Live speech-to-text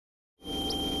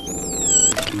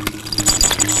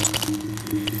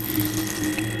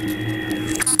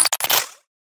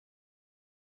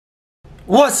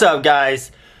What's up, guys?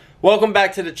 Welcome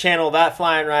back to the channel. That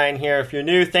Flyin Ryan here. If you're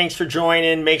new, thanks for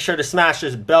joining. Make sure to smash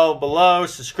this bell below,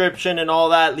 subscription and all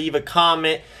that. Leave a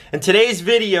comment. In today's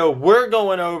video, we're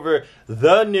going over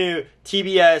the new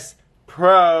TBS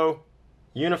Pro,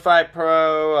 Unified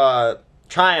Pro,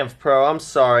 Triumph Pro. I'm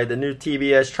sorry, the new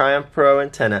TBS Triumph Pro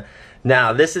antenna.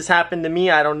 Now, this has happened to me.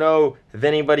 I don't know if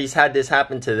anybody's had this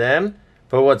happen to them.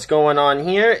 But what's going on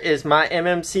here is my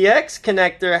MMCX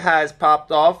connector has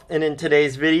popped off, and in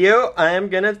today's video I am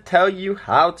going to tell you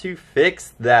how to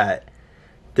fix that.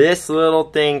 This little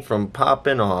thing from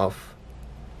popping off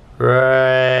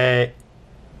right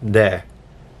there.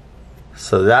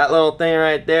 So that little thing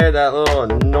right there, that little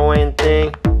annoying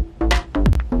thing,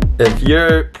 if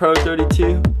your Pro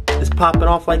 32 is popping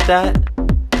off like that,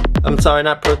 I'm sorry,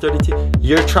 not Pro 32,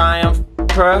 your Triumph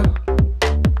Pro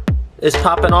is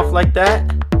popping off like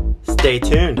that, stay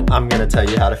tuned. I'm gonna tell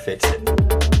you how to fix it.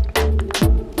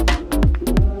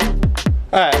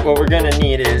 Alright, what we're gonna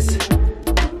need is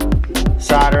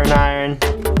soldering iron,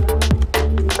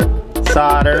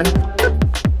 solder,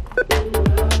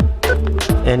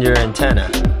 and your antenna.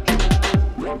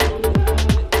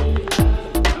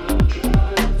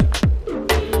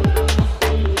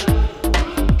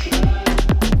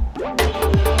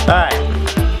 Alright,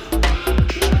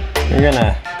 we're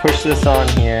gonna push this on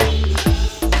here,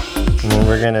 and what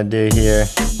we're gonna do here,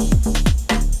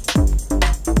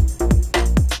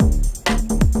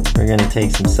 we're gonna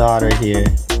take some solder here,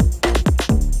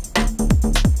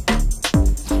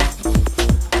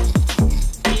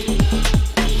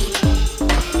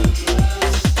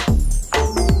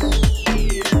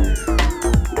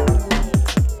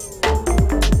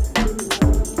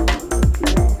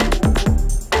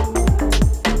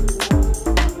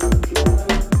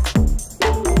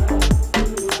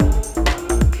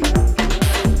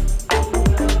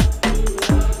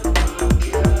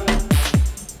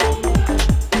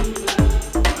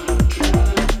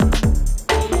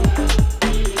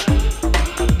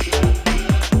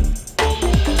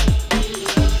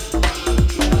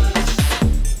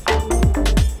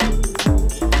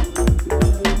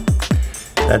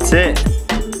 That's it.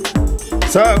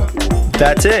 So,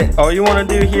 that's it. All you want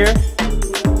to do here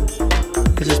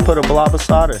is just put a blob of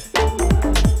solder.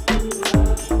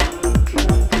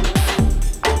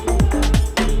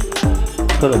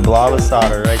 Put a blob of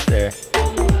solder right there.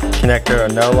 Connector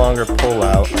will no longer pull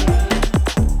out.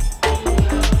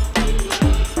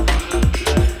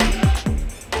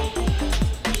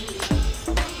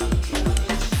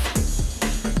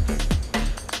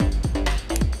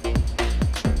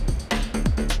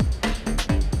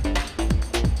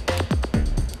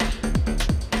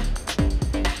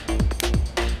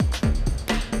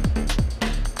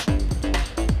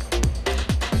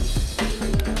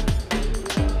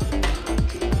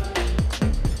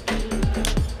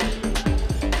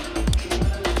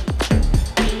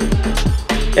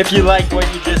 If you like what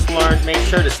you just learned, make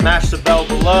sure to smash the bell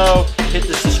below, hit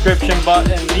the subscription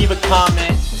button, leave a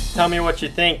comment, tell me what you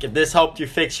think. If this helped you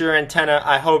fix your antenna,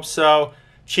 I hope so.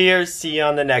 Cheers, see you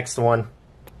on the next one.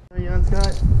 What are you on,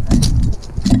 Scott?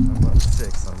 I'm about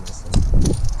 6 on this one.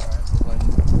 Alright,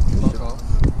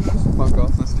 fuck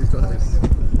off, let's do guys.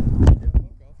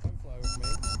 Don't fly with me.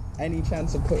 Any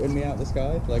chance of putting me out the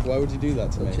sky? Like, why would you do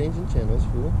that to me? Changing channels,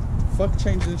 fool. Fuck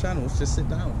changing the channels, just sit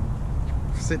down.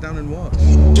 Sit down and watch.